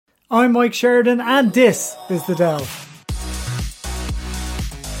I'm Mike Sheridan, and this is The Delve.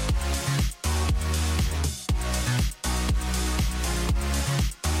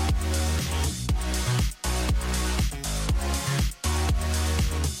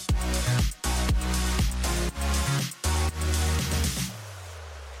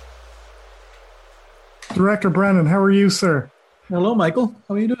 Director Brennan, how are you, sir? Hello, Michael.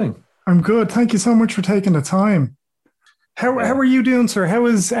 How are you doing? I'm good. Thank you so much for taking the time. How are you doing, sir? How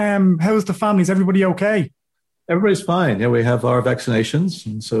is the family? Is everybody okay? Everybody's fine. Yeah, we have our vaccinations,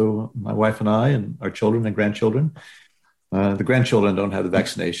 and so my wife and I and our children and grandchildren. The grandchildren don't have the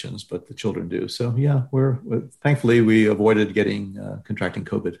vaccinations, but the children do. So yeah, we're thankfully we avoided contracting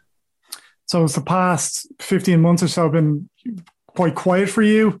COVID. So it's the past 15 months or so been quite quiet for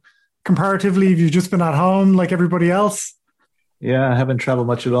you comparatively. Have you just been at home like everybody else? Yeah, I haven't traveled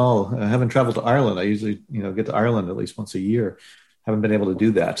much at all. I haven't traveled to Ireland. I usually, get to Ireland at least once a year. Haven't been able to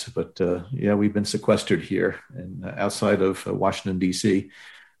do that. But we've been sequestered here and outside of Washington, D.C.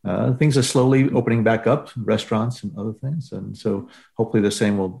 Things are slowly opening back up, restaurants and other things. And so hopefully the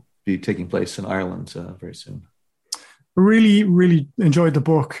same will be taking place in Ireland very soon. I really, really enjoyed the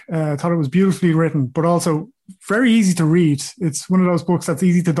book. I thought it was beautifully written, but also very easy to read. It's one of those books that's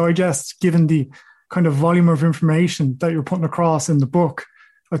easy to digest given the kind of volume of information that you're putting across in the book.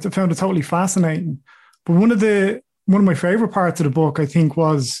 I found it totally fascinating. But one of my favorite parts of the book, I think,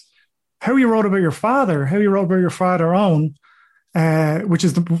 was how you wrote about your father, Owen, which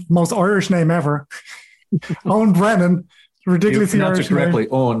is the most Irish name ever. Owen Brennan, ridiculously Irish name. Correctly,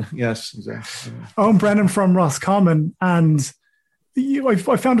 Owen, yes, exactly. Owen Brennan from Roscommon. And I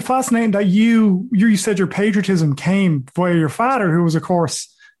found it fascinating that you said your patriotism came via your father, who was, of course,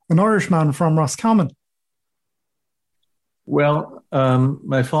 an Irishman from Roscommon. Well,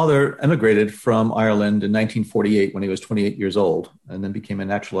 my father emigrated from Ireland in 1948 when he was 28 years old and then became a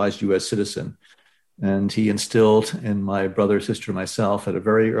naturalized U.S. citizen. And he instilled in my brother, sister, and myself at a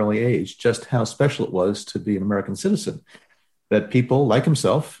very early age just how special it was to be an American citizen. That people like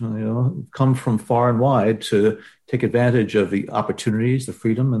himself, come from far and wide to take advantage of the opportunities, the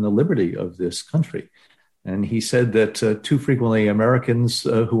freedom, and the liberty of this country. And he said that too frequently Americans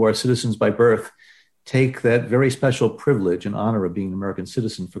who are citizens by birth take that very special privilege and honor of being an American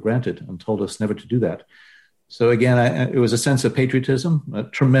citizen for granted and told us never to do that. So again, it was a sense of patriotism, a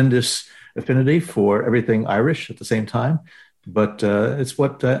tremendous affinity for everything Irish at the same time. But it's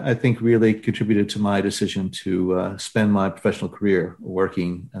what I think really contributed to my decision to spend my professional career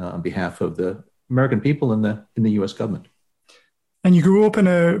working on behalf of the American people in the U.S. government. And you grew up in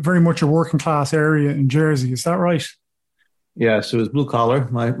a very much a working class area in Jersey, is that right? Yeah, so it was blue collar.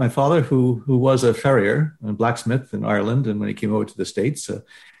 My father, who was a farrier, a blacksmith in Ireland, and when he came over to the States,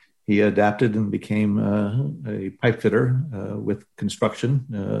 he adapted and became a pipe fitter with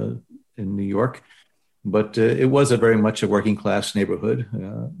construction in New York. But it was very much a working class neighborhood.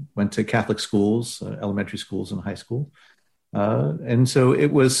 Went to Catholic schools, elementary schools and high school. And so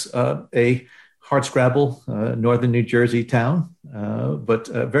it was a hardscrabble northern New Jersey town, but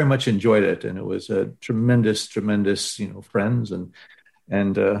very much enjoyed it. And it was a tremendous, friends and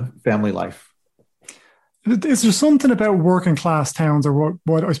family life. Is there something about working class towns, or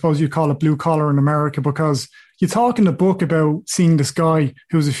what I suppose you call it blue collar in America? Because you talk in the book about seeing this guy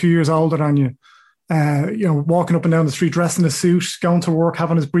who was a few years older than you, walking up and down the street dressed in a suit, going to work,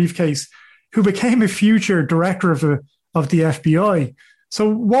 having his briefcase, who became a future director of the FBI. So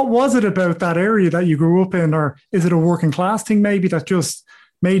what was it about that area that you grew up in, or is it a working class thing maybe that just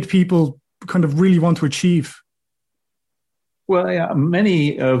made people kind of really want to achieve? Well, yeah,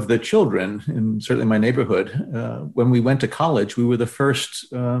 many of the children, and certainly my neighborhood, when we went to college, we were the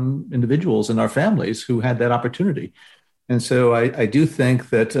first individuals in our families who had that opportunity. And so I do think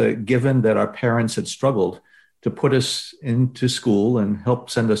that given that our parents had struggled to put us into school and help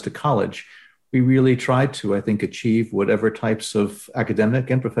send us to college, we really tried to, I think, achieve whatever types of academic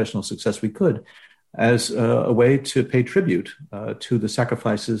and professional success we could as a way to pay tribute to the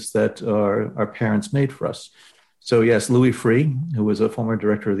sacrifices that our parents made for us. So yes, Louis Freeh, who was a former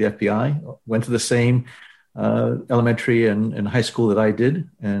director of the FBI, went to the same elementary and high school that I did.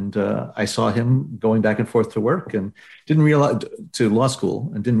 And I saw him going back and forth to work and didn't realize to law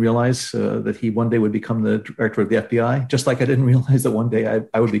school and didn't realize that he one day would become the director of the FBI, just like I didn't realize that one day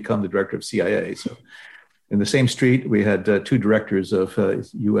I would become the director of CIA. So in the same street, we had two directors of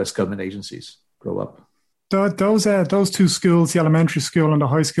U.S. government agencies grow up. Those two schools, the elementary school and the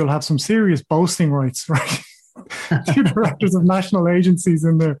high school, have some serious boasting rights, right? Two directors of national agencies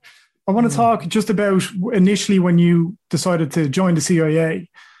in there. I want to talk just about initially when you decided to join the CIA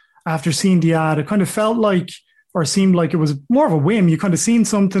after seeing the ad. It kind of felt like or seemed like it was more of a whim. You kind of seen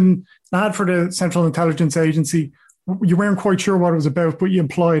something, ad for the Central Intelligence Agency. You weren't quite sure what it was about, but you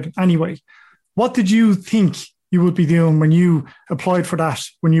applied anyway. What did you think you would be doing when you applied for that,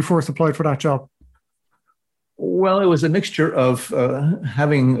 when you first applied for that job? Well, it was a mixture of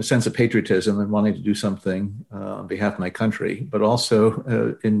having a sense of patriotism and wanting to do something on behalf of my country, but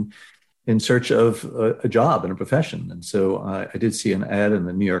also in search of a job and a profession. And so I did see an ad in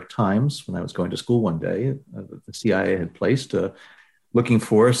the New York Times when I was going to school one day. The CIA had placed looking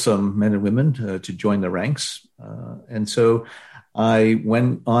for some men and women to join the ranks. And so I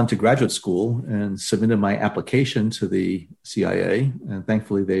went on to graduate school and submitted my application to the CIA. And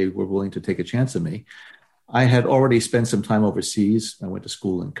thankfully, they were willing to take a chance on me. I had already spent some time overseas. I went to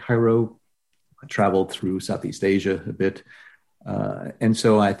school in Cairo. I traveled through Southeast Asia a bit. And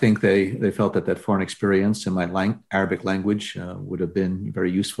so I think they felt that foreign experience and my Arabic language would have been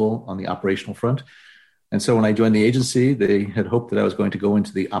very useful on the operational front. And so when I joined the agency, they had hoped that I was going to go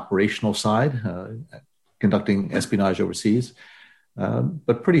into the operational side, conducting espionage overseas.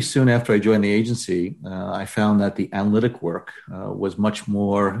 But pretty soon after I joined the agency, I found that the analytic work was much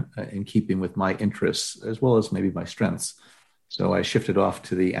more in keeping with my interests, as well as maybe my strengths. So I shifted off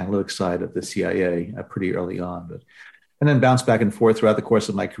to the analytic side of the CIA pretty early on, and then bounced back and forth throughout the course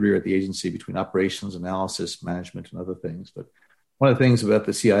of my career at the agency between operations, analysis, management, and other things. But one of the things about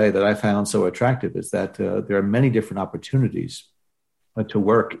the CIA that I found so attractive is that there are many different opportunities to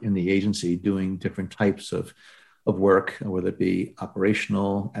work in the agency doing different types of work, whether it be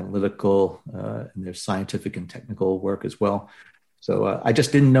operational, analytical, and there's scientific and technical work as well. So I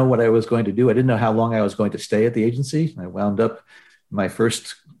just didn't know what I was going to do. I didn't know how long I was going to stay at the agency. I wound up my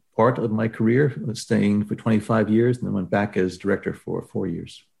first part of my career staying for 25 years and then went back as director for 4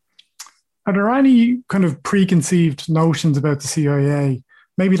 years. Are there any kind of preconceived notions about the CIA,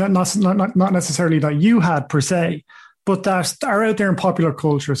 maybe that not necessarily that you had per se, but that are out there in popular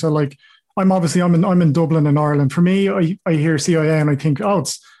culture? So like, I'm in Dublin in Ireland. For me, I hear CIA and I think, oh,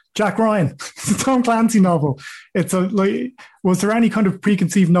 it's Jack Ryan. It's a Tom Clancy novel. Was there any kind of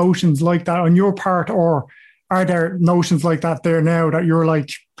preconceived notions like that on your part, or are there notions like that there now that you're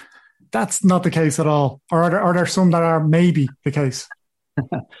like, that's not the care at all? Or are there some that are maybe the case?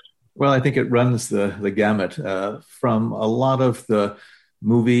 Well, I think it runs the gamut from a lot of the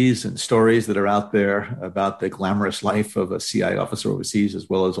movies and stories that are out there about the glamorous life of a CIA officer overseas, as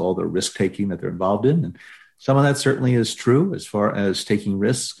well as all the risk taking that they're involved in. And some of that certainly is true as far as taking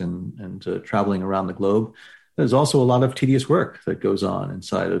risks and traveling around the globe. There's also a lot of tedious work that goes on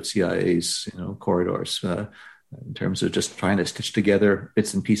inside of CIA's corridors in terms of just trying to stitch together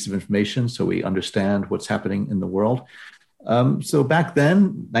bits and pieces of information so we understand what's happening in the world. So back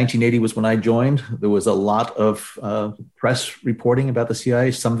then, 1980 was when I joined. There was a lot of press reporting about the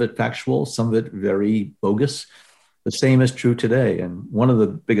CIA, some of it factual, some of it very bogus. The same is true today. And one of the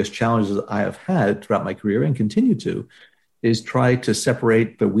biggest challenges I have had throughout my career and continue to is try to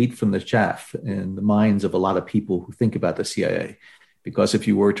separate the wheat from the chaff in the minds of a lot of people who think about the CIA. Because if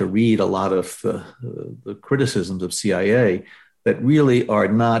you were to read a lot of the criticisms of CIA that really are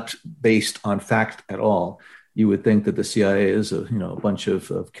not based on fact at all, you would think that the CIA is a bunch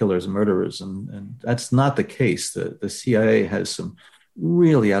of killers and murderers, and that's not the case. The CIA has some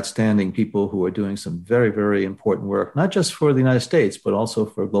really outstanding people who are doing some very, very important work, not just for the United States, but also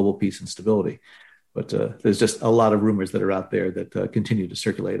for global peace and stability. But there's just a lot of rumors that are out there that continue to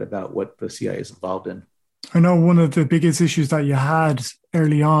circulate about what the CIA is involved in. I know one of the biggest issues that you had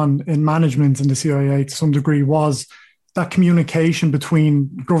early on in management in the CIA to some degree was that communication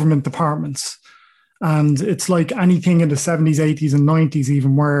between government departments. And it's like anything in the 70s, 80s and 90s,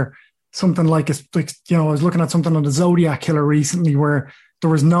 even where something I was looking at something on the Zodiac killer recently where there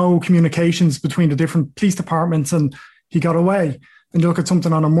was no communications between the different police departments and he got away. And you look at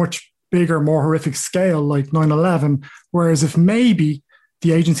something on a much bigger, more horrific scale like 9/11, whereas if maybe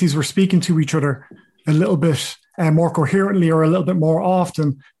the agencies were speaking to each other a little bit more coherently or a little bit more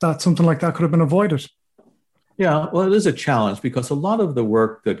often, that something like that could have been avoided. Yeah, well, it is a challenge because a lot of the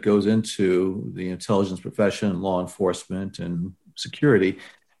work that goes into the intelligence profession, law enforcement, and security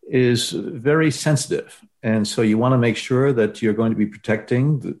is very sensitive. And so you want to make sure that you're going to be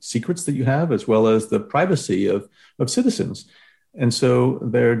protecting the secrets that you have, as well as the privacy of citizens. And so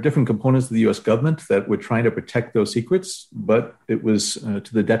there are different components of the U.S. government that were trying to protect those secrets, but it was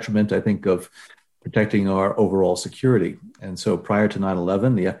to the detriment, I think, of protecting our overall security. And so prior to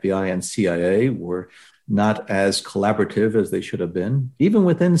 9/11, the FBI and CIA were not as collaborative as they should have been. Even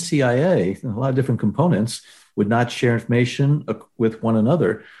within CIA, a lot of different components would not share information with one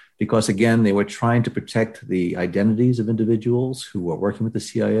another because, again, they were trying to protect the identities of individuals who were working with the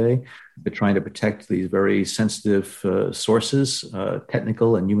CIA. They're trying to protect these very sensitive sources,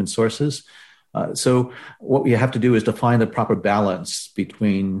 technical and human sources. So what we have to do is to find a proper balance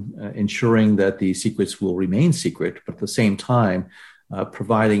between ensuring that the secrets will remain secret, but at the same time,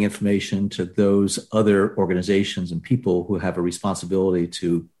 providing information to those other organizations and people who have a responsibility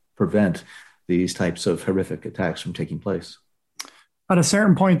to prevent these types of horrific attacks from taking place. At a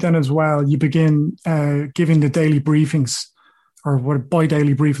certain point then as well, you begin giving the daily briefings or what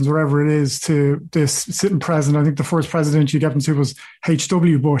bi-daily briefings, whatever it is, to this sitting president. I think the first president you gave them to was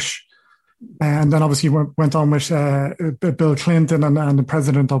H.W. Bush. And then obviously went on with Bill Clinton and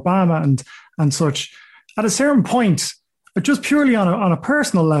President Obama and such. At a certain point, just purely on a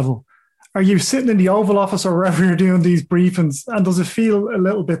personal level, are you sitting in the Oval Office or wherever you're doing these briefings, and does it feel a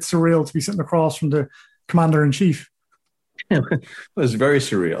little bit surreal to be sitting across from the Commander-in-Chief? It was very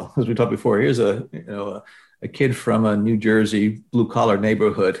surreal. As we talked before, here's a kid from a New Jersey blue-collar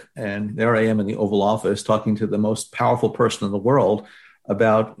neighborhood, and there I am in the Oval Office talking to the most powerful person in the world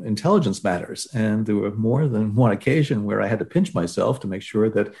about intelligence matters. And there were more than one occasion where I had to pinch myself to make sure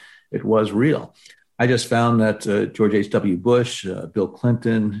that it was real. I just found that George H.W. Bush, Bill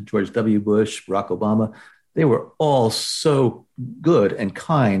Clinton, George W. Bush, Barack Obama, they were all so good and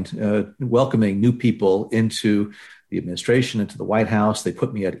kind, welcoming new people into the administration, into the White House. They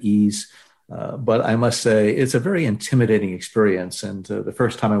put me at ease. But I must say, it's a very intimidating experience. And the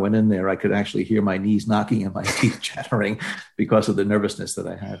first time I went in there, I could actually hear my knees knocking and my teeth chattering because of the nervousness that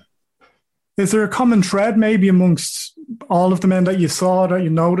I had. Is there a common thread maybe amongst all of the men that you saw, that you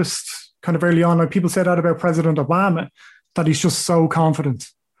noticed kind of early on? Like people said that about President Obama, that he's just so confident,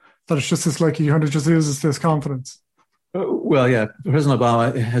 that it's just this, like, he kind of just uses this confidence. Well, yeah, President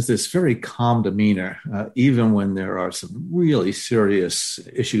Obama has this very calm demeanor, even when there are some really serious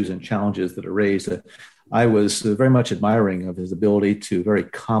issues and challenges that are raised. I was very much admiring of his ability to very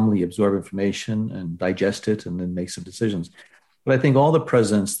calmly absorb information and digest it and then make some decisions. But I think all the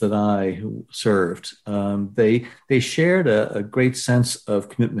presidents that I served, they shared a great sense of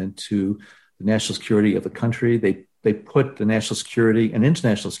commitment to the national security of the country. They put the national security and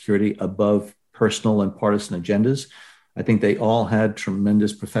international security above personal and partisan agendas. I think they all had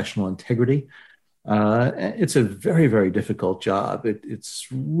tremendous professional integrity. It's a very, very difficult job. It's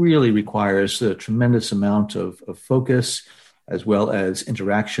really requires a tremendous amount of focus as well as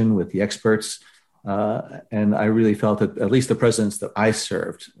interaction with the experts. And I really felt that at least the presidents that I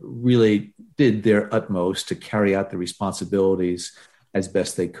served really did their utmost to carry out the responsibilities as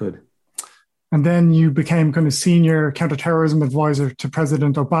best they could. And then you became kind of senior counterterrorism advisor to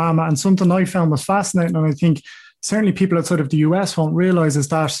President Obama. And something I found was fascinating, and I think certainly people outside of the US won't realize, is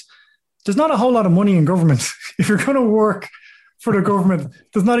that there's not a whole lot of money in government. If you're going to work for the government,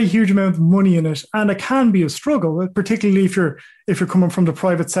 there's not a huge amount of money in it. And it can be a struggle, particularly if you're coming from the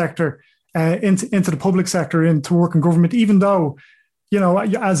private sector into the public sector, into work in government, even though, you know,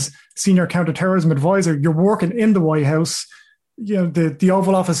 as senior counterterrorism advisor, you're working in the White House. You know, the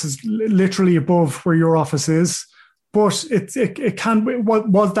Oval Office is literally above where your office is. But it can.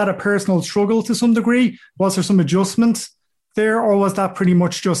 Was that a personal struggle to some degree? Was there some adjustment there, or was that pretty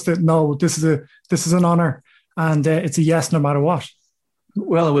much just that? No, this is an honor, and it's a yes no matter what.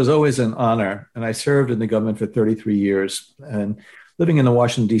 Well, it was always an honor, and I served in the government for 33 years. And living in the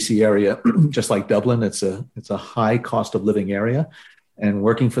Washington D.C. area, just like Dublin, it's a high cost of living area. And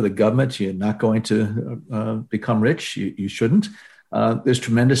working for the government, you're not going to become rich. You shouldn't. There's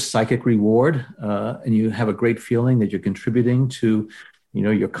tremendous psychic reward, and you have a great feeling that you're contributing to, you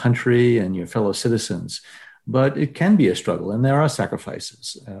know, your country and your fellow citizens. But it can be a struggle, and there are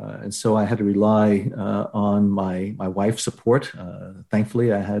sacrifices. And so I had to rely on my wife's support.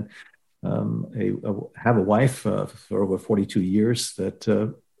 Thankfully, I had have a wife for over 42 years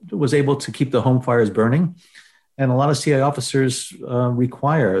that was able to keep the home fires burning. And a lot of CIA officers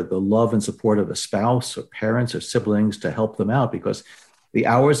require the love and support of a spouse or parents or siblings to help them out, because the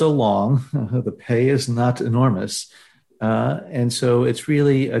hours are long, the pay is not enormous. And so it's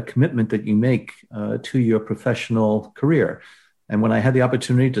really a commitment that you make to your professional career. And when I had the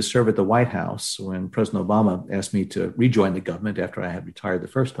opportunity to serve at the White House, when President Obama asked me to rejoin the government after I had retired the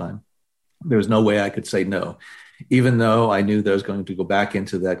first time, there was no way I could say no. Even though I knew that I was going to go back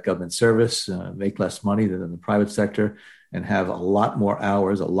into that government service, make less money than in the private sector, and have a lot more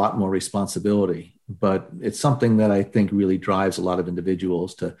hours, a lot more responsibility. But it's something that I think really drives a lot of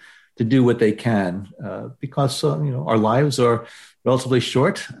individuals to do what they can, because our lives are relatively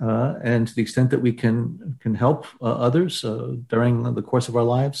short, and to the extent that we can help others during the course of our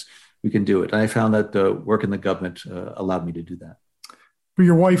lives, we can do it. And I found that work in the government allowed me to do that.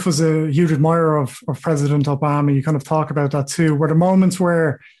 your wife was a huge admirer of President Obama. You kind of talk about that too. Were there moments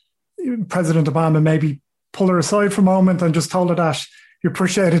where President Obama maybe pulled her aside for a moment and just told her that you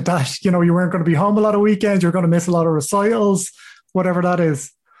appreciated that, you weren't going to be home a lot of weekends, you're going to miss a lot of recitals, whatever that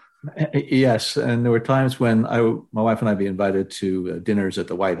is? Yes, and there were times when my wife and I be invited to dinners at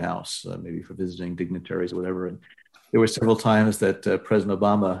the White House, maybe for visiting dignitaries or whatever. And there were several times that President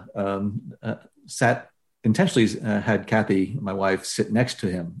Obama intentionally had Kathy, my wife, sit next to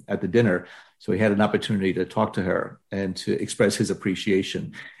him at the dinner, so he had an opportunity to talk to her and to express his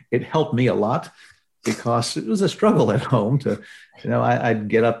appreciation. It helped me a lot because it was a struggle at home I'd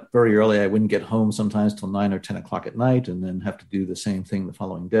get up very early. I wouldn't get home sometimes till 9 or 10 o'clock at night, and then have to do the same thing the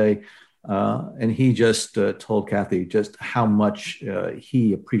following day. And he just told Kathy just how much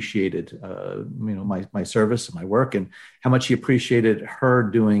he appreciated, my service and my work, and how much he appreciated her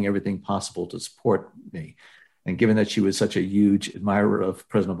doing everything possible to support me. And given that she was such a huge admirer of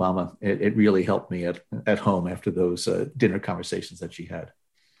President Obama, it really helped me at home after those dinner conversations that she had.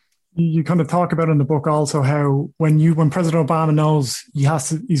 You kind of talk about in the book also how when President Obama knows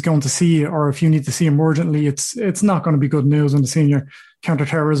he's going to see you, or if you need to see him urgently, it's not going to be good news when the senior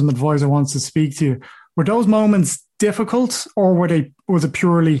counterterrorism advisor wants to speak to you. Were those moments difficult, or was it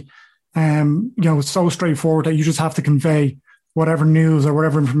purely so straightforward that you just have to convey whatever news or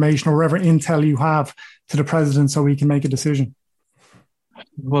whatever information or whatever intel you have to the president so he can make a decision?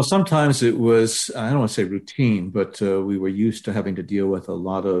 Well, sometimes it was, I don't want to say routine, but we were used to having to deal with a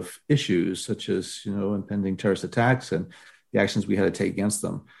lot of issues, such as, impending terrorist attacks and the actions we had to take against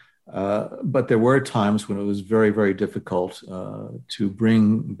them. But there were times when it was very, very difficult to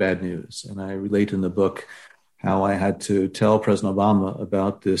bring bad news. And I relate in the book how I had to tell President Obama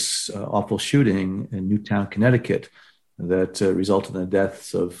about this awful shooting in Newtown, Connecticut, that resulted in the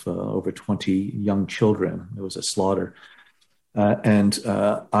deaths of over 20 young children. It was a slaughter. And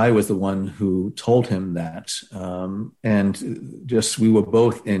I was the one who told him that. And we were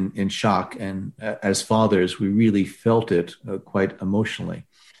both in shock. And as fathers, we really felt it quite emotionally.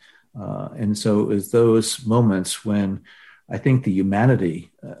 And so it was those moments when I think the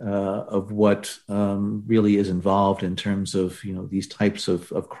humanity of what really is involved in terms of, these types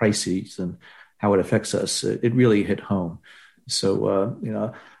of crises and how it affects us, it really hit home. So,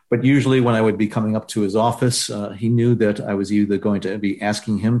 but usually when I would be coming up to his office, he knew that I was either going to be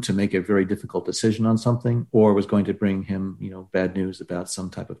asking him to make a very difficult decision on something, or was going to bring him, bad news about some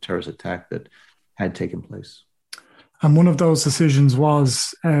type of terrorist attack that had taken place. And one of those decisions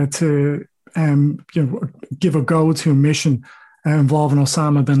was to give a go to a mission involving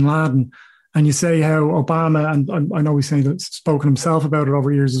Osama bin Laden. And you say how Obama, and I know he's spoken himself about it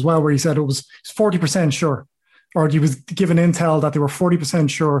over years as well, where he said it was 40% sure, or he was given intel that they were 40%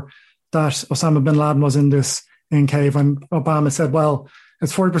 sure that Osama bin Laden was in this cave. And Obama said, well,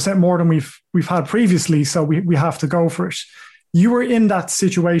 it's 40% more than we've had previously, so we have to go for it. You were in that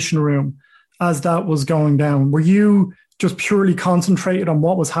situation room as that was going down. Were you just purely concentrated on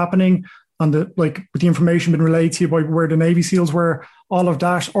what was happening, on with the information being relayed to you by where the Navy SEALs were, all of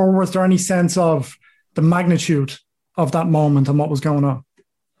that, or was there any sense of the magnitude of that moment and what was going on?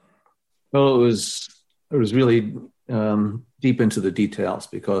 Well, it was really deep into the details,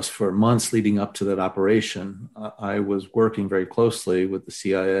 because for months leading up to that operation, I was working very closely with the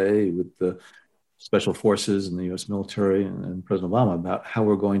CIA, with the Special Forces and the U.S. military and President Obama about how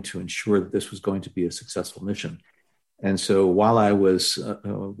we're going to ensure that this was going to be a successful mission. And so while I was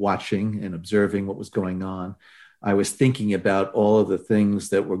watching and observing what was going on, I was thinking about all of the things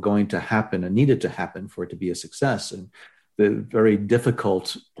that were going to happen and needed to happen for it to be a success. And the very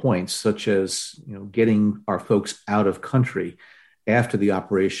difficult points, such as getting our folks out of country after the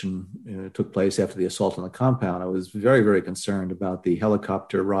operation took place, after the assault on the compound. I was very, very concerned about the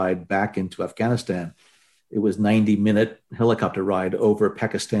helicopter ride back into Afghanistan. It was a 90-minute helicopter ride over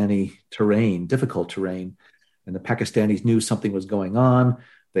Pakistani terrain, difficult terrain. And the Pakistanis knew something was going on.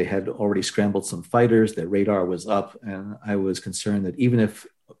 They had already scrambled some fighters. Their radar was up. And I was concerned that even if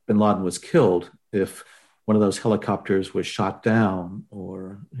bin Laden was killed, if one of those helicopters was shot down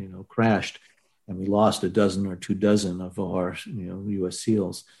or, crashed, and we lost a dozen or 24 of our, U.S.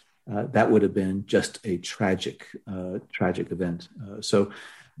 SEALs, that would have been just a tragic event. So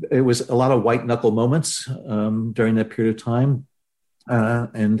it was a lot of white knuckle moments during that period of time.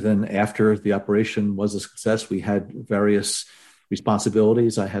 And then after the operation was a success, we had various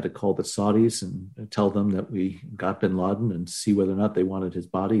responsibilities. I had to call the Saudis and tell them that we got bin Laden and see whether or not they wanted his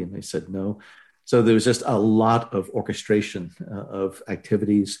body. And they said no. So there was just a lot of orchestration of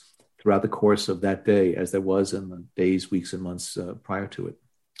activities throughout the course of that day, as there was in the days, weeks, and months prior to it.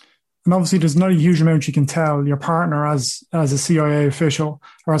 And obviously, there's not a huge amount you can tell your partner as a CIA official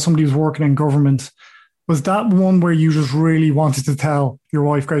or as somebody who's working in government. Was that one where you just really wanted to tell your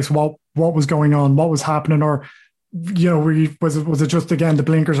wife, Grace, what was going on, what was happening, or was it just, again, the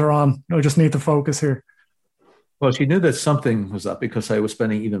blinkers are on? I just need to focus here. Well, she knew that something was up because I was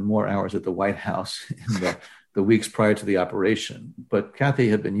spending even more hours at the White House in the weeks prior to the operation. But Kathy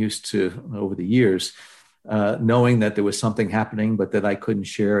had been used to, over the years, knowing that there was something happening, but that I couldn't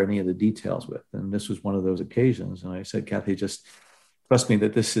share any of the details with. And this was one of those occasions. And I said, Kathy, just trust me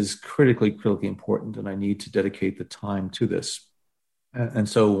that this is critically important, and I need to dedicate the time to this. And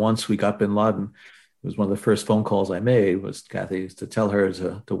so once we got bin Laden, it was one of the first phone calls I made was Kathy to tell her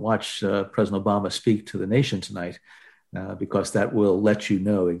to watch President Obama speak to the nation tonight, because that will let you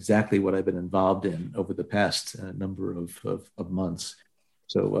know exactly what I've been involved in over the past number of months.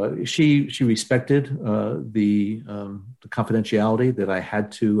 So she respected the confidentiality that I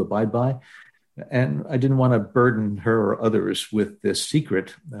had to abide by. And I didn't want to burden her or others with this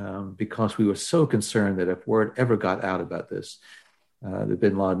secret because we were so concerned that if word ever got out about this, that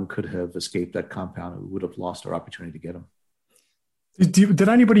bin Laden could have escaped that compound and we would have lost our opportunity to get him. Did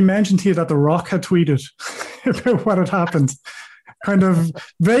anybody mention to you that The Rock had tweeted about what had happened? Kind of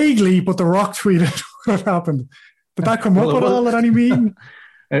vaguely, but The Rock tweeted what had happened. Did that come up at all at any meeting?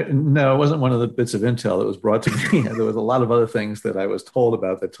 No, it wasn't one of the bits of intel that was brought to me. There was a lot of other things that I was told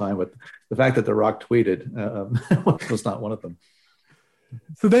about at the time, but the fact that The Rock tweeted was not one of them.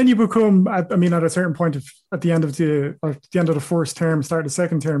 So then you become, at a certain point at the end of the first term, start of the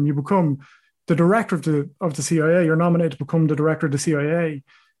second term, you become the director of the CIA. You're nominated to become the director of the CIA.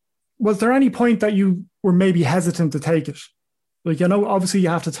 Was there any point that you were maybe hesitant to take it? Like, obviously you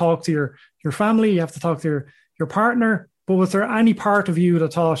have to talk to your family, you have to talk to your partner, but was there any part of you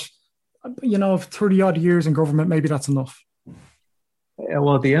that thought, 30 odd years in government, maybe that's enough?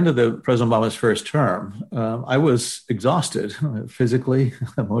 Well, at the end of President Obama's first term, I was exhausted physically,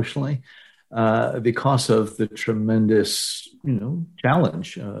 emotionally, because of the tremendous,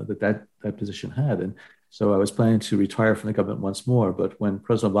 challenge that position had. And so I was planning to retire from the government once more. But when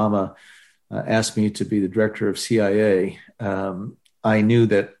President Obama asked me to be the director of CIA, I knew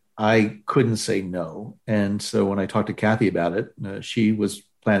that I couldn't say no. And so when I talked to Kathy about it, she was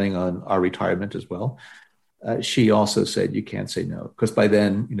planning on our retirement as well. She also said, you can't say no, because by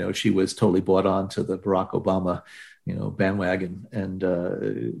then, she was totally bought on to the Barack Obama, bandwagon, and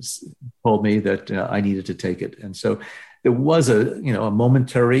told me that I needed to take it. And so there was a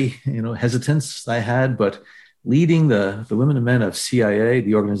momentary, hesitance I had, but leading the women and men of CIA,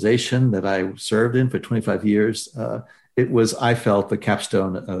 the organization that I served in for 25 years, I felt would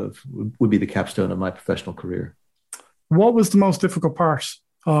be the capstone of my professional career. What was the most difficult part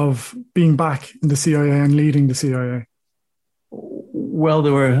of being back in the CIA and leading the CIA? Well,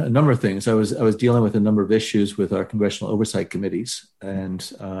 there were a number of things. I was dealing with a number of issues with our congressional oversight committees,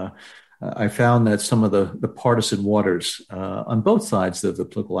 and I found that some of the partisan waters on both sides of the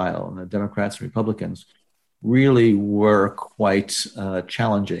political aisle, and the Democrats and Republicans, really were quite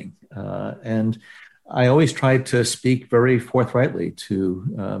challenging. And I always tried to speak very forthrightly to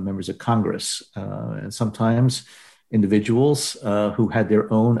members of Congress, and sometimes individuals who had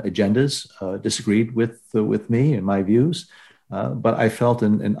their own agendas disagreed with me and my views, but I felt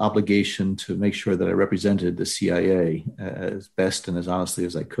an obligation to make sure that I represented the CIA as best and as honestly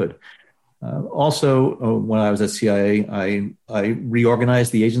as I could. Also, when I was at CIA, I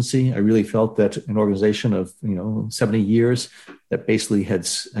reorganized the agency. I really felt that an organization of 70 years that basically had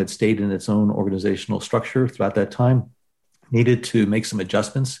stayed in its own organizational structure throughout that time needed to make some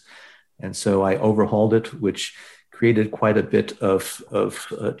adjustments, and so I overhauled it, which created quite a bit of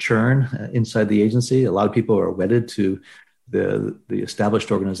churn inside the agency. A lot of people are wedded to the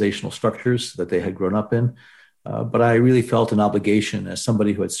established organizational structures that they had grown up in. But I really felt an obligation as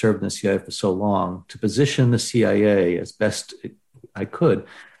somebody who had served in the CIA for so long to position the CIA as best I could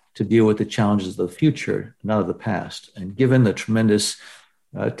to deal with the challenges of the future, not of the past. And given the tremendous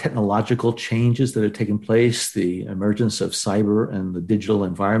technological changes that have taken place, the emergence of cyber and the digital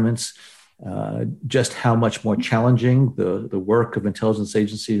environments, just how much more challenging the work of intelligence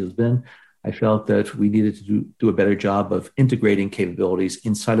agencies has been, I felt that we needed to do a better job of integrating capabilities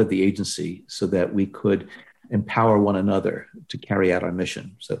inside of the agency so that we could empower one another to carry out our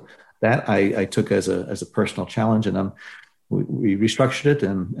mission. So that I took as a personal challenge, and we restructured it,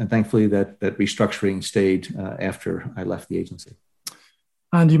 and thankfully that restructuring stayed after I left the agency.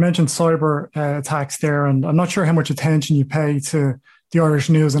 And you mentioned cyber attacks there, and I'm not sure how much attention you pay to the Irish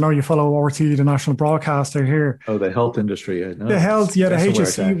news. I know you follow RT, the national broadcaster here. Oh, the health industry. I know. The health, yeah, the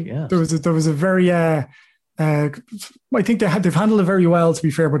HSE. Yeah. There was a very I think they've handled it very well, to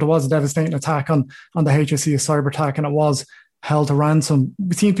be fair, but there was a devastating attack on the HSE, a cyber attack, and it was held to ransom.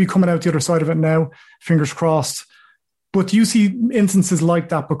 We seem to be coming out the other side of it now, fingers crossed. But do you see instances like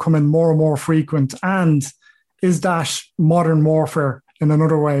that becoming more and more frequent? And is that modern warfare in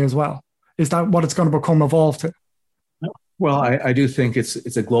another way as well? Is that what it's going to become evolved to? Well, I do think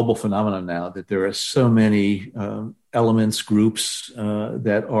it's a global phenomenon now that there are so many elements, groups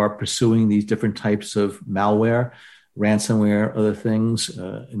that are pursuing these different types of malware, ransomware, other things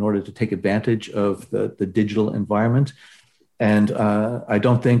in order to take advantage of the digital environment. And I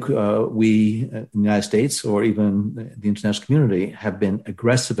don't think we in the United States or even the international community have been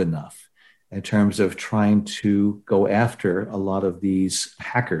aggressive enough in terms of trying to go after a lot of these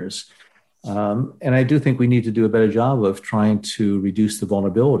hackers. And I do think we need to do a better job of trying to reduce the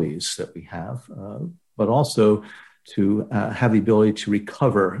vulnerabilities that we have, but also to have the ability to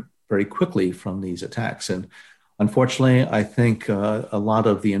recover very quickly from these attacks. And unfortunately, I think a lot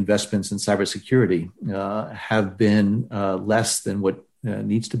of the investments in cybersecurity have been less than what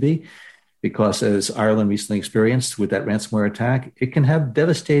needs to be, because as Ireland recently experienced with that ransomware attack, it can have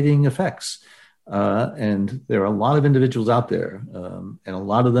devastating effects. And there are a lot of individuals out there, and a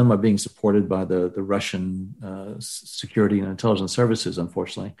lot of them are being supported by the Russian security and intelligence services,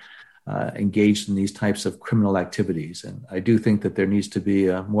 unfortunately, engaged in these types of criminal activities. And I do think that there needs to be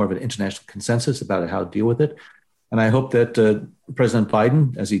more of an international consensus about how to deal with it. And I hope that President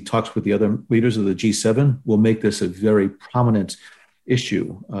Biden, as he talks with the other leaders of the G7, will make this a very prominent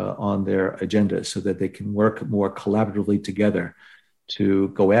issue on their agenda so that they can work more collaboratively together to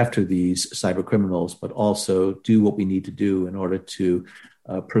go after these cyber criminals, but also do what we need to do in order to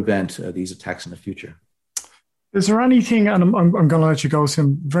prevent these attacks in the future. Is there anything, and I'm going to let you go,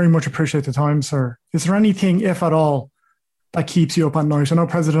 Sim, very much appreciate the time, sir. Is there anything, if at all, that keeps you up at night? I know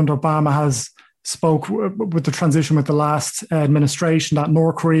President Obama has spoke with the transition with the last administration that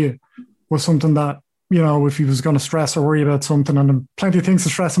North Korea was something that, you know, if he was going to stress or worry about something, and plenty of things to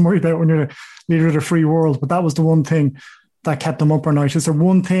stress and worry about when you're the leader of the free world, but that was the one thing that kept them up at night. Is there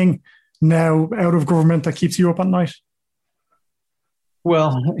one thing now out of government that keeps you up at night?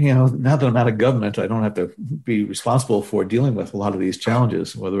 Well, you know, now that I'm out of government, I don't have to be responsible for dealing with a lot of these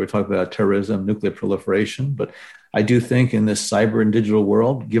challenges, whether we're talking about terrorism, nuclear proliferation. But I do think in this cyber and digital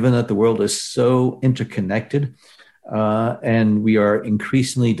world, given that the world is so interconnected and we are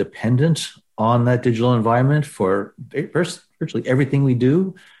increasingly dependent on that digital environment for virtually everything we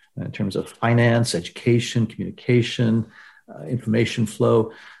do in terms of finance, education, communication, information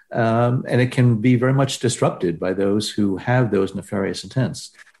flow. And it can be very much disrupted by those who have those nefarious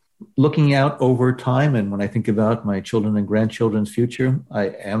intents. Looking out over time, and when I think about my children and grandchildren's future, I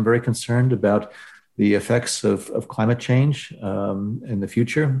am very concerned about the effects of climate change in the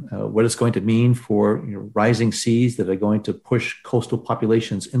future, what it's going to mean for rising seas that are going to push coastal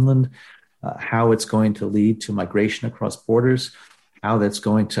populations inland, how it's going to lead to migration across borders, how that's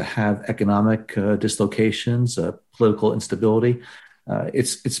going to have economic dislocations, political instability.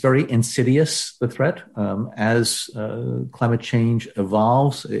 It's very insidious, the threat. As climate change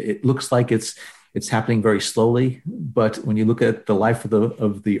evolves, it looks like it's happening very slowly. But when you look at the life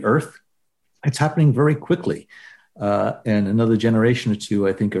of the Earth, it's happening very quickly. And another generation or two,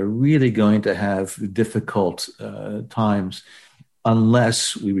 I think, are really going to have difficult times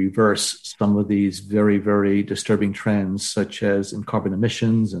unless we reverse some of these very, very disturbing trends, such as in carbon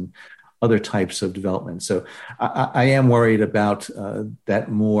emissions and other types of development. So I am worried about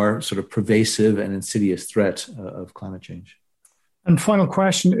that more sort of pervasive and insidious threat of climate change. And final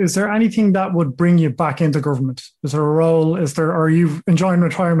question, is there anything that would bring you back into government? Is there a role? Or are you enjoying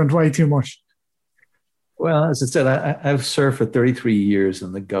retirement way too much? Well, as I said, I've served for 33 years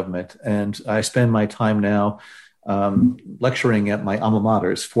in the government, and I spend my time now lecturing at my alma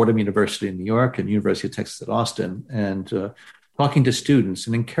maters, Fordham University in New York and University of Texas at Austin, and talking to students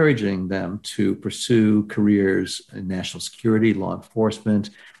and encouraging them to pursue careers in national security, law enforcement,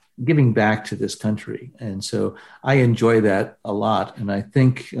 giving back to this country. And so I enjoy that a lot. And I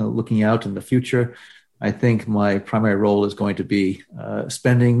think looking out in the future, I think my primary role is going to be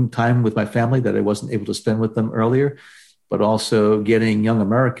spending time with my family that I wasn't able to spend with them earlier, but also getting young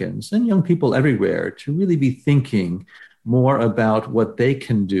Americans and young people everywhere to really be thinking more about what they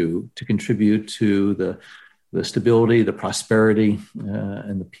can do to contribute to the stability, the prosperity,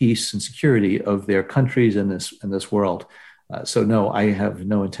 and the peace and security of their countries in this world. So no, I have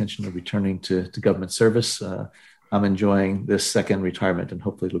no intention of returning to government service. I'm enjoying this second retirement, and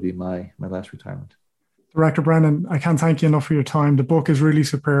hopefully it'll be my last retirement. Director Brennan, I can't thank you enough for your time. The book is really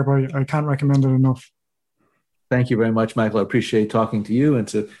superb. I can't recommend it enough. Thank you very much, Michael. I appreciate talking to you and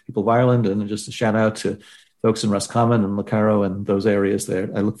to people of Ireland, and just a shout out to folks in Roscommon and Lecaro and those areas there.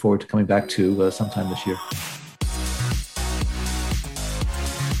 I look forward to coming back to sometime this year.